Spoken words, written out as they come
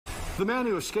The man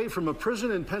who escaped from a prison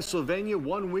in Pennsylvania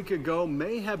 1 week ago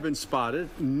may have been spotted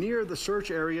near the search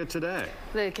area today.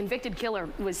 The convicted killer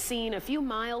was seen a few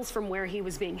miles from where he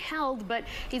was being held, but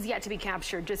he's yet to be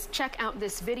captured. Just check out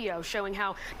this video showing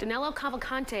how Danelo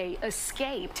Cavalcante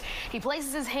escaped. He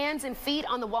places his hands and feet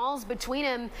on the walls between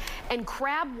him and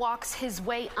crab walks his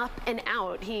way up and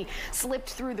out. He slipped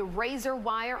through the razor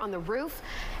wire on the roof,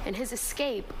 and his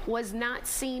escape was not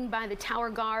seen by the tower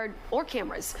guard or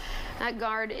cameras. That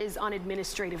guard is on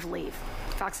administrative leave.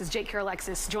 Fox's Jake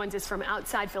Carolexis joins us from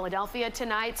outside Philadelphia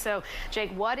tonight. So,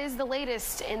 Jake, what is the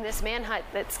latest in this manhunt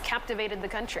that's captivated the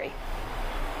country?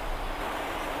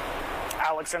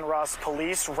 Alex and Russ,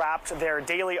 police wrapped their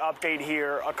daily update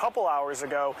here a couple hours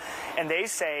ago, and they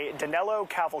say Danelo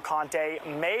Cavalcante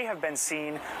may have been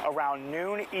seen around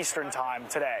noon Eastern time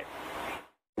today.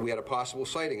 We had a possible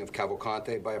sighting of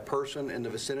Cavalcante by a person in the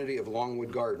vicinity of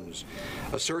Longwood Gardens.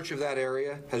 A search of that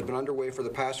area has been underway for the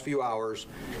past few hours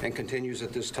and continues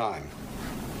at this time.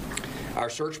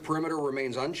 Our search perimeter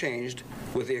remains unchanged,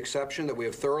 with the exception that we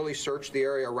have thoroughly searched the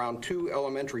area around 2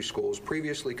 elementary schools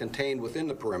previously contained within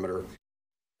the perimeter.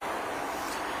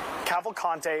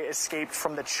 Cavalcante escaped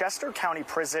from the Chester County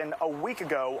Prison a week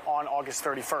ago on August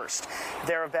 31st.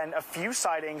 There have been a few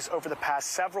sightings over the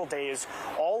past several days,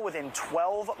 all within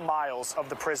 12 miles of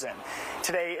the prison.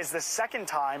 Today is the second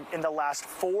time in the last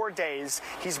 4 days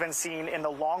he's been seen in the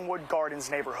Longwood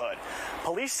Gardens neighborhood.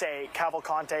 Police say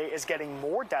Cavalcante is getting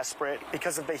more desperate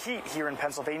because of the heat here in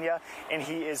Pennsylvania, and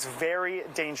he is very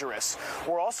dangerous.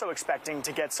 We're also expecting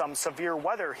to get some severe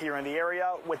weather here in the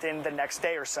area within the next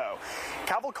day or so.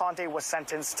 Cavalcante was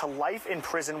sentenced to life in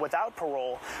prison without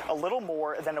parole a little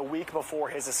more than a week before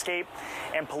his escape,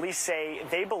 and police say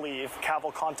they believe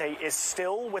Cavalcante is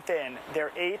still within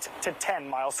their 8 to 10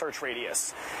 mile search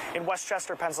radius. In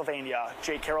Westchester, Pennsylvania,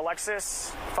 Jake Carolexis,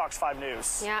 Fox 5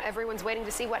 News. Yeah, everyone's waiting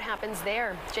to see what happens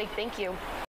there. Jake, thank you.